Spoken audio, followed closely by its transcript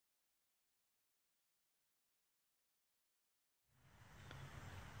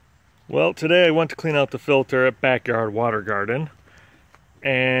Well, today I went to clean out the filter at Backyard Water Garden,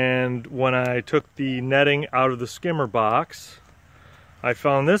 and when I took the netting out of the skimmer box, I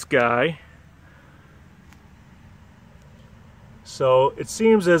found this guy. So it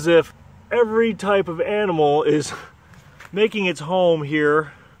seems as if every type of animal is making its home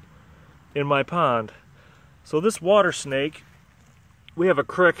here in my pond. So this water snake, we have a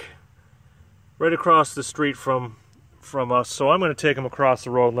creek right across the street from us, so I'm going to take him across the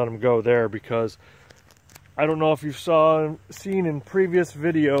road and let him go there, because I don't know if you've seen in previous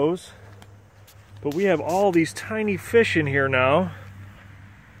videos, but we have all these tiny fish in here now.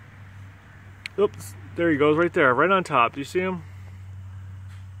 Oops, there he goes right there, right on top. Do you see him?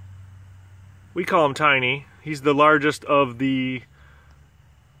 We call him tiny. He's the largest of the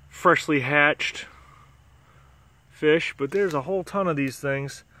freshly hatched fish, but there's a whole ton of these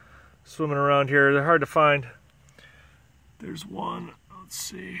things swimming around here. They're hard to find. There's one. Let's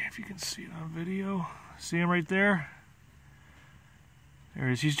see if you can see it on video. See him right there? There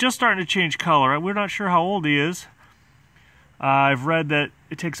he is. He's just starting to change color. We're not sure how old he is. I've read that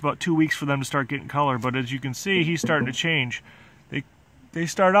it takes about 2 weeks for them to start getting color, but as you can see, he's starting to change. They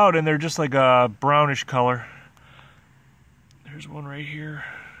start out and they're just like a brownish color. There's one right here.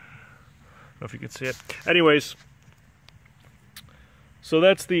 I don't know if you can see it. Anyways, so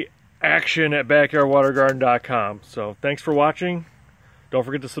that's the action at backyardwatergarden.com. So thanks for watching. Don't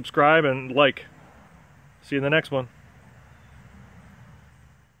forget to subscribe and like. See you in the next one.